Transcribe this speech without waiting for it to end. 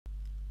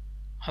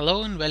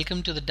Hello and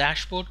welcome to the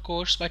dashboard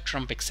course by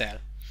Trump Excel.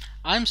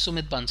 I'm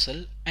Sumit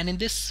Bansal, and in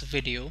this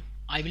video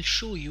I will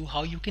show you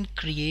how you can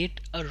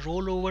create a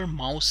rollover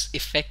mouse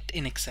effect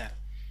in Excel.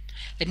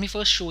 Let me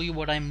first show you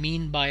what I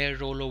mean by a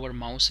rollover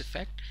mouse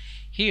effect.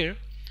 Here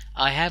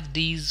I have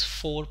these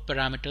four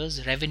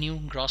parameters: revenue,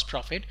 gross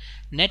profit,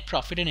 net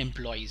profit and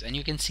employees, and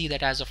you can see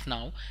that as of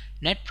now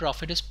net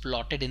profit is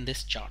plotted in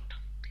this chart.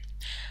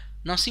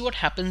 Now see what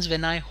happens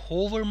when I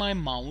hover my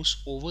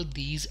mouse over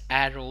these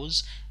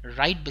arrows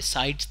right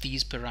besides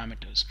these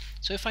parameters.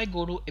 So if I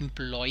go to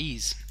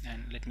employees,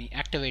 and let me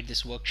activate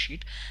this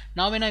worksheet.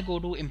 Now when I go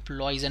to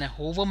employees and I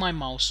hover my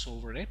mouse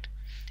over it,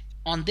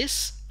 on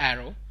this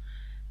arrow,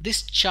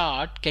 this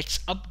chart gets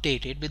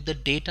updated with the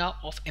data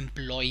of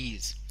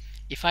employees.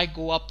 If I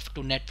go up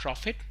to net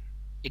profit,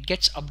 it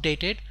gets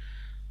updated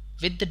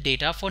with the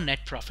data for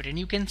net profit, and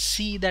you can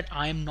see that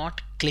I am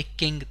not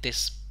clicking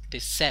this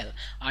cell.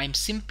 I am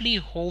simply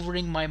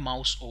hovering my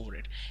mouse over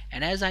it,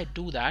 and as I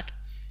do that,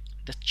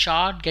 the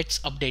chart gets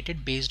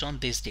updated based on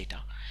this data.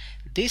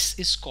 This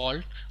is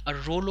called a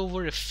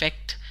rollover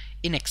effect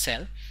in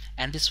Excel,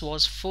 and this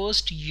was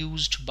first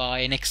used by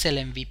an Excel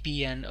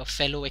MVP and a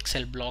fellow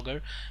Excel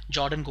blogger,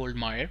 Jordan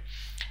Goldmeyer.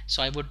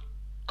 So I would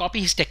copy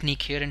his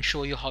technique here and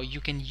show you how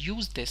you can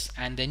use this,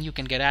 and then you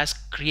can get as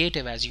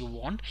creative as you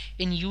want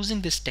in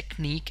using this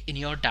technique in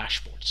your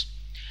dashboards.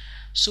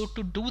 So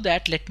to do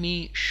that, let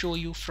me show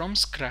you from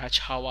scratch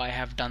how I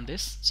have done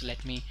this. So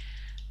let me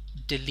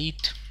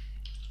delete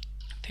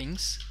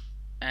things,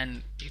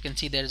 and you can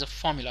see there is a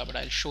formula, but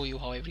I'll show you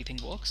how everything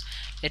works.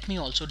 Let me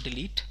also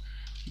delete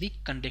the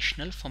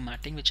conditional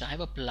formatting which I have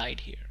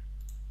applied here.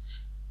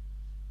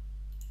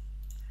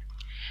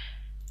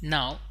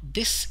 Now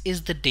this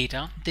is the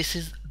data, this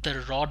is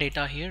the raw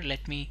data here.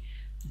 Let me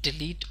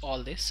delete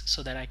all this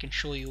so that I can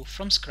show you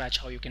from scratch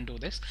how you can do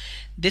this.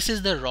 This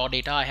is the raw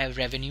data. I have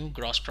revenue,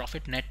 gross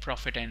profit, net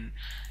profit and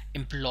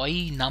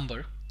employee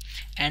number,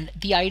 and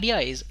the idea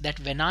is that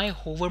when I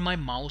hover my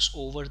mouse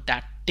over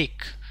that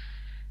tick,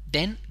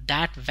 then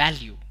that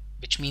value,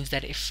 which means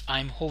that if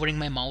I'm hovering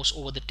my mouse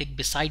over the tick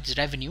besides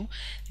revenue,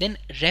 then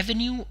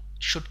revenue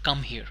should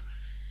come here.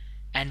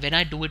 And when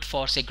I do it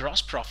for, say,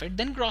 gross profit,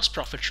 then gross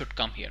profit should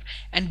come here.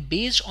 And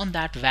based on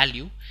that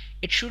value,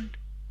 it should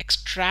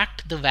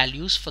extract the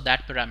values for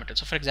that parameter.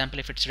 So for example,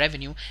 if it's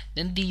revenue,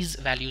 then these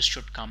values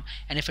should come.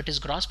 And if it is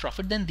gross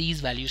profit, then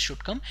these values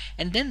should come.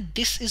 And then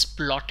this is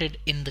plotted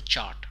in the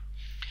chart.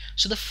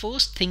 So the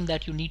first thing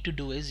that you need to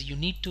do is you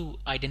need to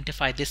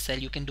identify this cell.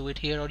 You can do it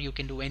here or you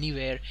can do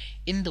anywhere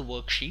in the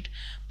worksheet.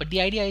 But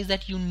the idea is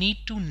that you need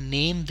to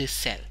name this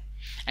cell.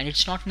 And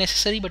it's not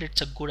necessary, but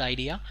it's a good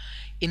idea.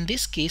 In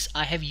this case,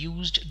 I have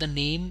used the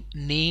name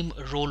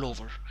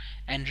rollover.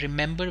 And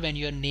remember, when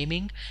you are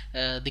naming,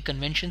 the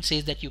convention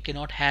says that you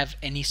cannot have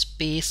any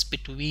space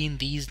between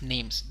these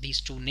names,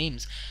 these two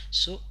names.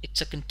 So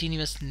it's a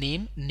continuous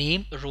name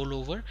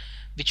rollover,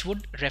 which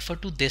would refer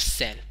to this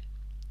cell.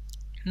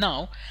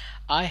 Now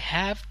I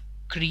have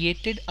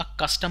created a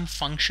custom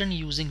function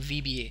using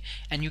VBA,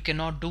 and you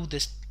cannot do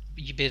this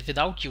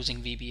without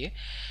using VBA.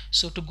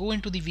 So to go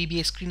into the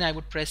VBA screen, I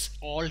would press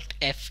Alt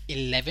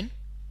F11,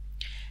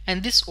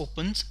 and this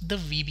opens the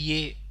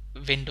VBA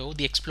window,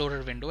 the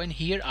Explorer window, and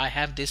here I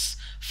have this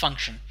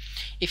function.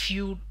 If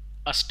you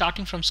are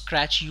starting from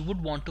scratch, you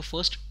would want to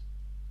first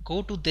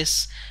go to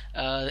this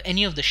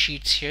any of the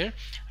sheets here,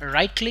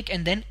 right click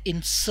and then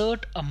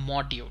insert a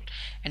module,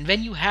 and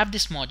when you have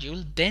this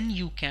module, then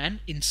you can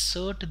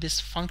insert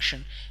this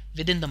function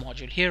within the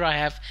module. Here I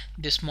have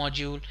this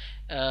module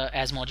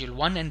as module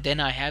 1, and then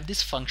I have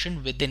this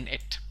function within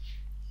it.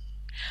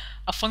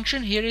 A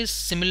function here is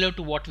similar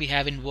to what we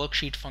have in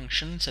worksheet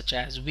functions such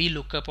as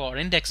VLOOKUP or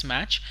index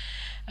match,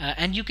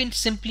 and you can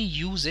simply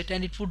use it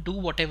and it would do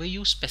whatever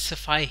you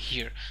specify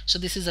here. So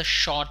this is a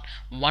short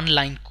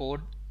one-line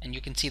code, and you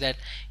can see that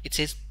it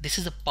says this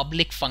is a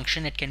public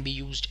function. It can be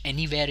used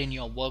anywhere in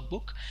your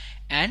workbook,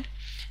 and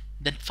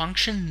the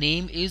function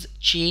name is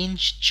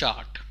change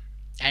chart,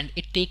 and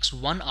it takes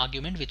one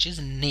argument, which is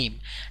name.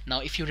 Now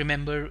if you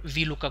remember,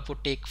 VLOOKUP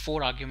would take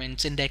 4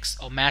 arguments, index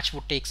or match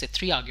would take, say,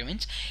 3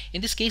 arguments.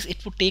 In this case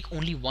it would take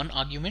only 1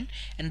 argument,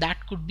 and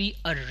that could be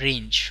a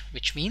range,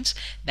 which means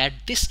that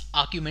this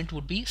argument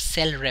would be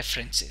cell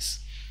references.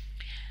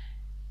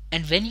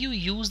 And when you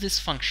use this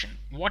function,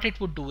 what it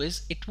would do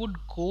is it would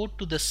go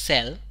to the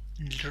cell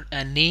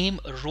name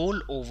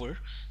rollover,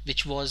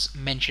 which was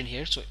mentioned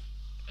here. So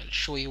I'll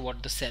show you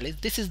what the cell is.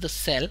 This is the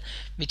cell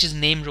which is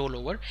name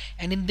rollover,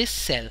 and in this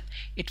cell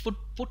it would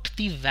put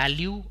the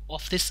value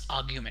of this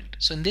argument.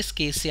 So in this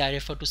case, say I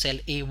refer to cell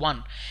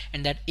A1,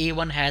 and that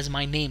A1 has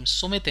my name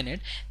Sumit in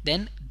it,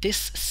 then this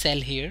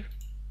cell here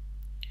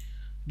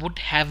would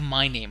have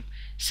my name.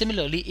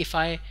 Similarly, if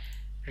I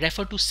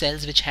refer to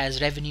cells which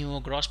has revenue or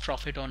gross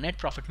profit or net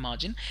profit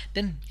margin,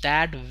 then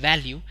that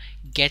value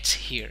gets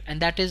here,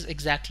 and that is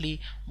exactly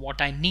what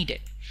I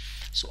needed.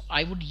 So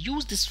I would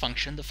use this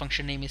function. The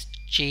function name is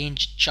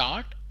change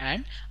chart,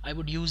 and I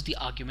would use the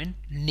argument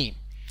name.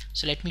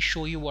 So let me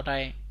show you what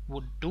I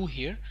would do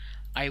here.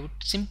 I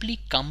would simply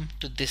come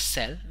to this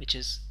cell, which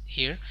is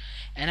here,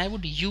 and I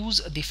would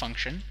use the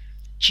function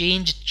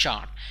change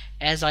chart.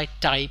 As I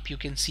type, you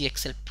can see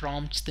Excel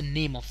prompts the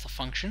name of the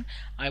function.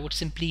 I would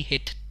simply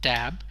hit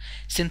tab.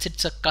 Since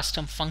it's a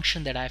custom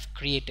function that I've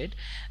created,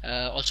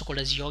 also called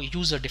as your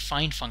user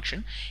defined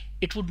function,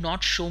 it would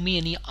not show me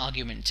any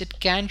arguments. It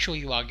can show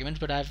you arguments,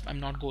 but I'm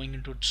not going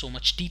into so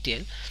much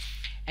detail.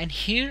 And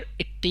here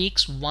it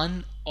takes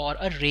one or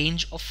a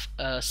range of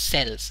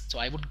cells, so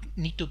I would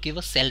need to give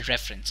a cell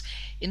reference.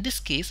 In this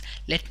case,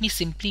 let me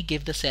simply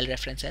give the cell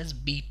reference as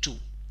B2,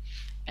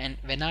 and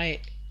when I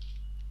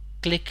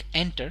click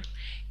enter,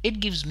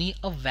 it gives me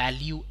a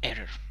value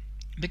error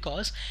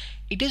because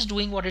it is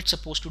doing what it's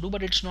supposed to do,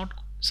 but it's not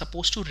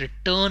supposed to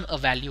return a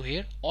value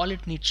here. All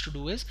it needs to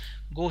do is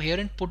go here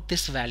and put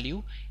this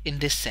value in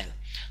this cell.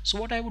 So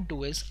what I would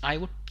do is I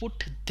would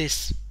put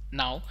this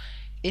now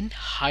in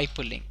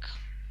hyperlink,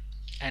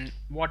 and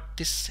what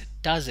this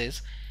does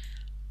is,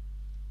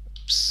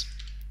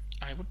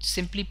 I would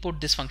simply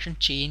put this function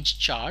change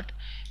chart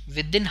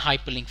within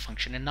hyperlink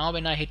function, and now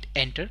when I hit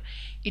enter,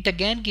 it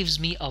again gives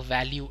me a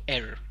value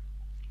error.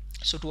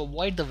 So to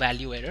avoid the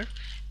value error,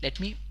 let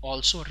me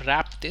also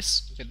wrap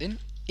this within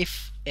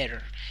if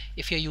error.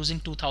 If you're using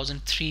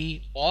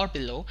 2003 or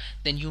below,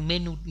 then you may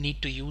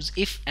need to use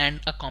if and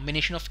a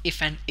combination of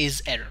if and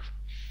is error.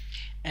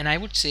 And I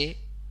would say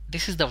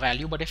this is the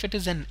value, but if it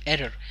is an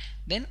error,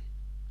 then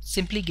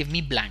simply give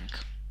me blank.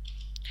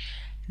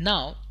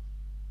 Now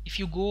if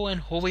you go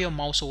and hover your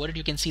mouse over it,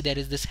 you can see there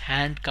is this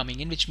hand coming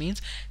in, which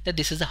means that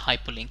this is a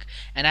hyperlink,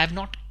 and I have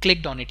not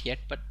clicked on it yet.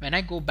 But when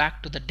I go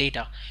back to the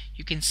data,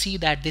 you can see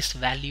that this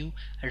value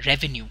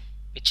revenue,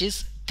 which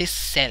is this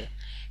cell,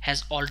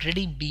 has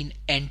already been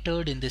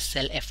entered in this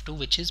cell F2,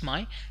 which is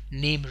my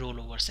name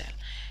rollover cell.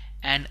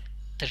 And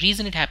the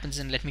reason it happens,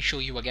 and let me show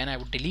you again, I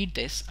would delete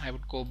this, I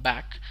would go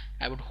back,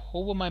 I would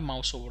hover my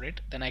mouse over it,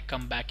 then I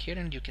come back here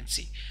and you can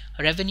see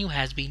revenue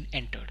has been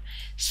entered.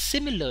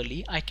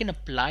 Similarly, I can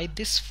apply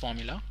this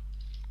formula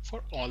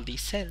for all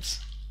these cells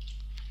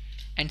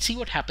and see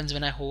what happens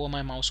when I hover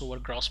my mouse over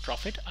gross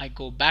profit. I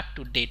go back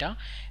to data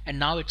and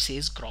now it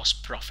says gross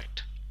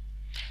profit.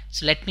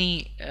 So let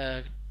me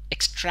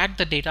extract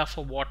the data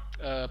for what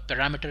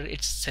parameter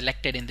it's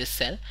selected in this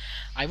cell.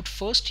 I would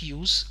first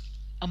use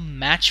a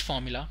match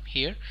formula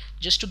here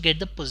just to get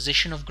the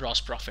position of gross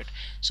profit.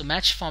 So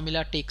match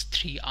formula takes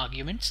 3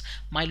 arguments.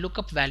 My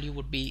lookup value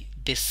would be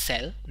this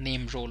cell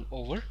name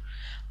rollover.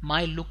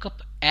 My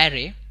lookup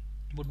array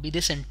would be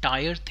this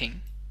entire thing.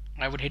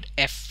 I would hit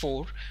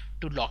F4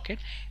 to lock it,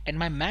 and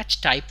my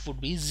match type would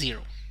be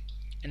 0.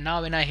 And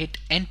now when I hit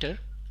enter,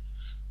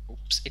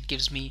 oops, it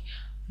gives me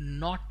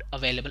not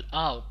available.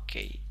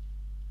 Okay,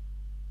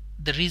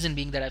 the reason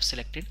being that I've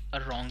selected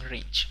a wrong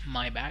range,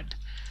 my bad.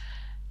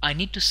 I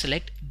need to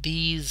select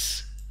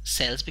these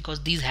cells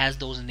because these has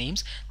those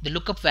names. The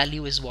lookup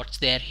value is what's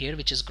there here,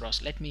 which is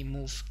gross. Let me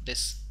move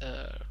this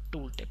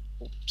tooltip.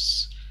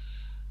 Oops.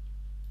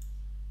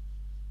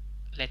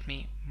 Let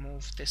me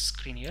move this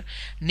screen here.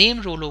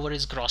 Name rollover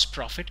is gross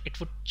profit. It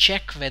would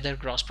check whether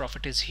gross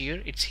profit is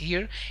here. It's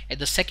here at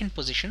the second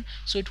position,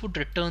 so it would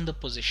return the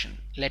position.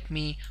 Let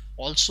me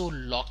also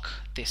lock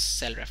this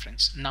cell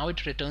reference. Now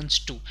it returns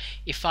 2.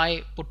 If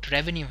I put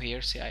revenue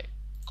here, say I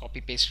copy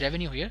paste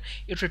revenue here,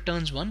 it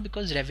returns 1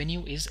 because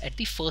revenue is at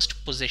the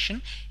first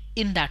position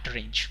in that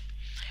range.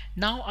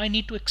 Now I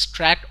need to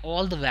extract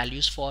all the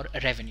values for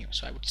revenue,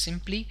 so I would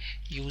simply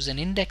use an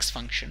index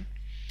function.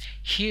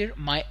 Here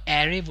my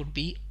array would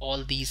be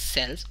all these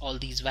cells, all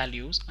these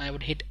values. I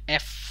would hit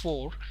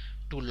F4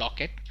 to lock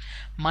it.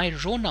 My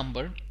row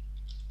number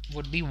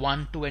would be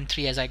 1, 2 and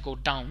 3 as I go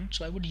down,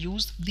 so I would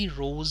use the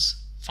rows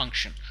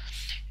function.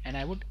 And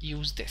I would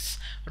use this.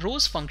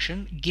 Rows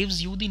function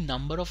gives you the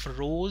number of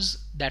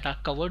rows that are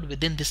covered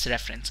within this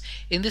reference.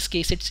 In this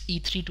case it's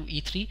E3 to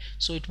E3,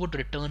 so it would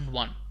return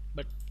 1.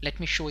 But let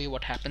me show you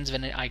what happens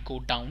when I go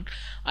down.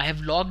 I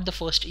have logged the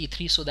first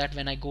E3 so that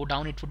when I go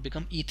down it would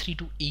become E3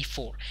 to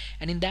E4,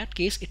 and in that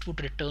case it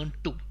would return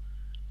 2.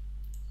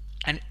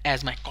 And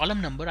as my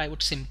column number, I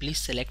would simply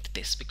select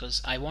this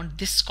because I want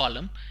this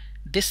column,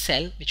 this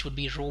cell, which would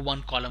be row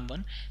 1 column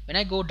 1. When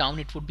I go down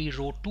it would be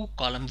row 2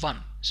 column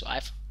 1. So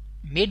I've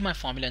made my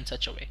formula in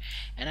such a way,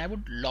 and I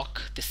would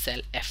lock this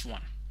cell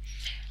F1.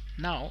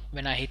 Now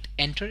when I hit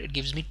enter, it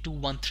gives me 2,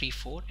 1, 3,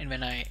 4, and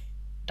when I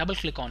double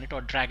click on it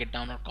or drag it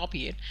down or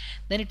copy it,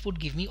 then it would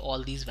give me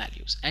all these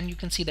values. And you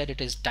can see that it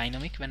is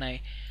dynamic. When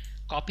I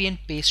copy and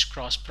paste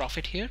gross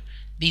profit here,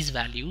 these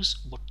values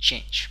would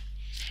change.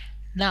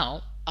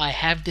 Now I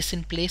have this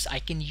in place. I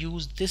can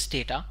use this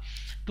data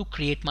to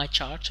create my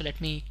chart. So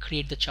let me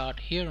create the chart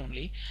here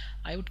only.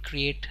 I would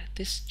create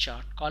this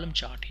chart, column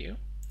chart here,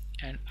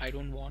 and I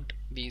don't want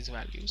these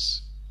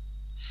values,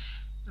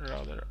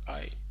 rather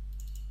I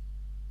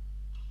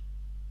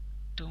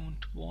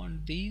don't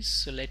want these,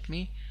 so let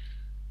me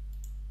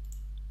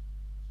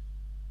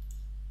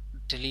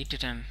delete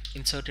it and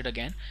insert it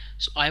again.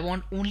 So I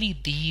want only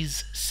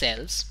these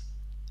cells,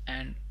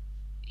 and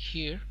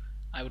here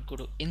I would go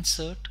to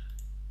insert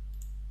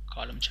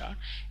column chart,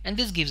 and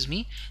this gives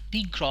me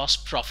the gross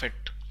profit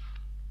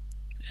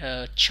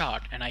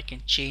chart and I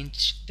can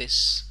change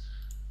this.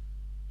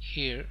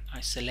 Here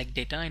I select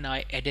data and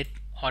I edit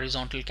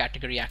horizontal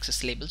category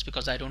access labels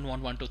because I don't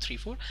want 1 2 3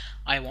 4,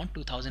 I want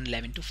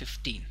 2011 to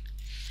 15.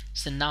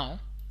 So now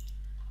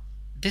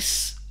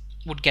this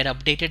would get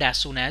updated as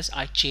soon as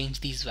I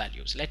change these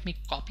values. Let me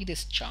copy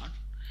this chart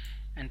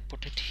and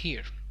put it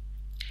here.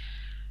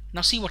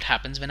 Now see what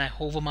happens when I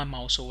hover my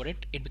mouse over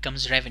it. It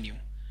becomes revenue,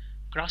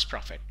 gross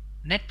profit,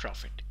 net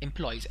profit,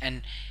 employees,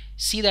 and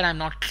see that I'm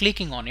not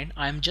clicking on it,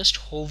 I'm just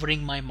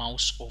hovering my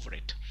mouse over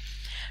it.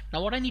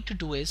 Now what I need to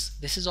do is,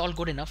 this is all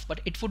good enough, but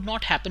it would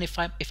not happen if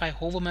I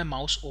hover my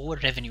mouse over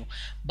revenue,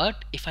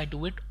 but if I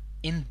do it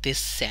in this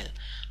cell.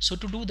 So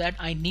to do that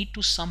I need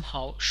to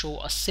somehow show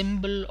a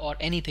symbol or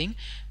anything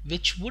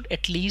which would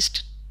at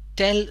least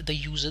tell the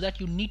user that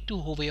you need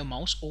to hover your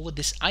mouse over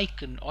this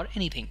icon or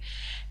anything.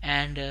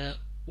 And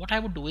what I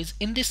would do is,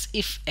 in this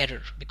if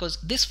error, because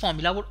this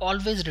formula would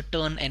always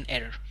return an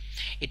error,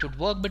 it would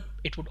work but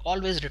it would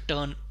always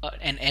return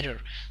an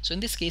error. So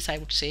in this case I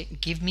would say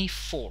give me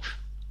 4,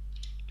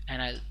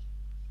 and I'll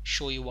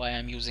show you why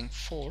I'm using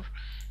 4,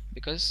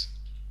 because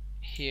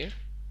here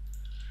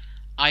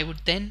I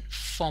would then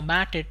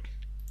format it.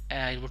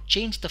 I would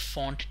change the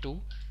font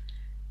to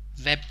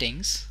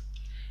Webdings,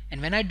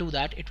 and when I do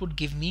that it would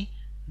give me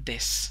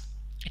this,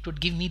 it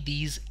would give me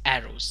these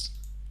arrows,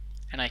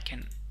 and I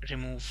can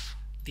remove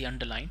the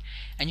underline,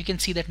 and you can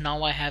see that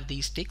now I have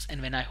these ticks,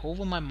 and when I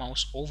hover my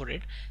mouse over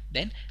it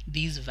then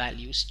these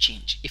values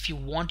change. If you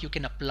want you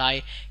can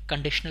apply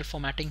conditional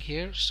formatting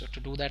here. So to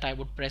do that I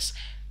would press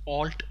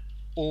Alt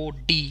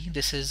OD.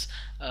 This is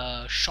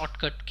a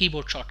shortcut,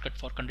 keyboard shortcut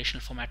for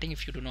conditional formatting.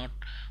 If you do not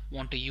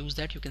want to use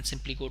that, you can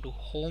simply go to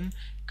Home,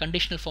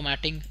 Conditional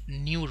Formatting,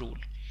 New Rule,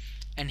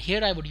 and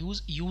here I would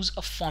use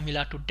a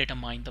formula to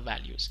determine the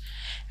values,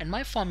 and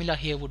my formula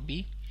here would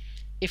be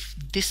if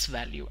this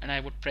value, and I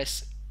would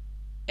press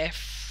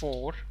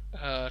F4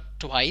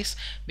 twice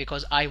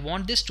because I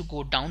want this to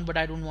go down but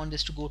I don't want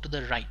this to go to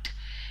the right,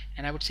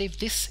 and I would say if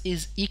this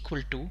is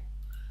equal to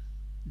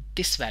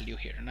this value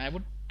here, and I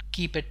would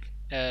keep it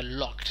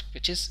locked,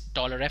 which is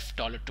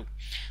 $F$2.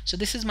 So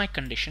this is my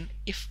condition.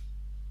 If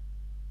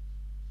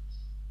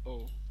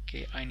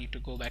okay, I need to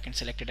go back and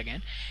select it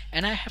again,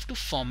 and I have to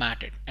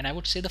format it, and I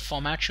would say the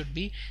format should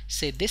be,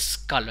 say, this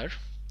color,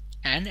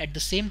 and at the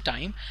same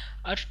time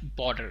a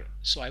border.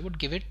 So I would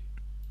give it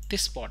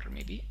this border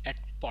maybe at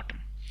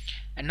bottom.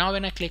 And now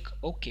when I click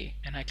OK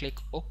and I click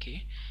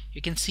OK,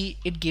 you can see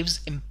it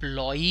gives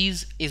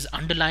employees is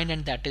underlined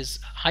and that is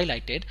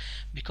highlighted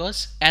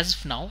because as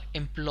of now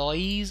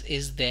employees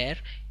is there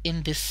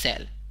in this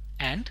cell,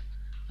 and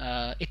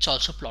it's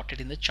also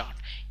plotted in the chart.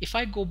 If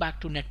I go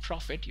back to net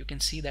profit, you can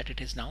see that it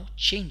is now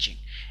changing,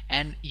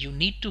 and you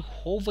need to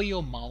hover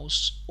your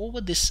mouse over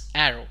this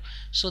arrow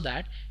so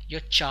that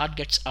your chart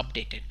gets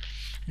updated.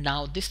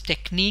 Now this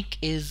technique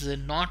is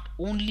not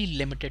only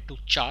limited to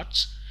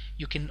charts.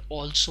 You can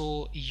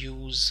also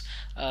use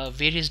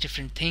various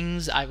different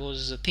things. I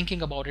was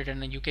thinking about it,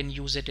 and you can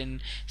use it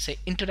in, say,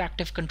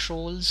 interactive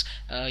controls.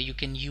 You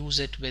can use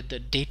it with the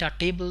data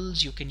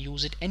tables. You can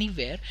use it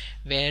anywhere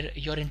where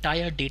your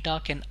entire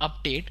data can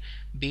update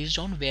based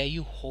on where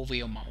you hover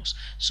your mouse.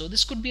 So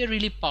this could be a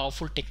really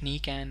powerful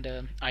technique,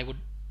 and I would,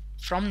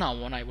 from now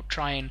on, I would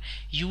try and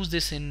use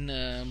this in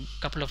a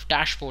couple of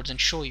dashboards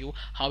and show you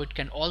how it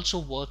can also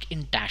work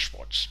in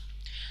dashboards.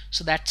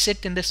 So that's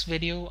it in this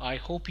video. I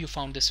hope you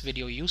found this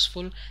video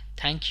useful.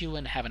 Thank you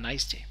and have a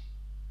nice day.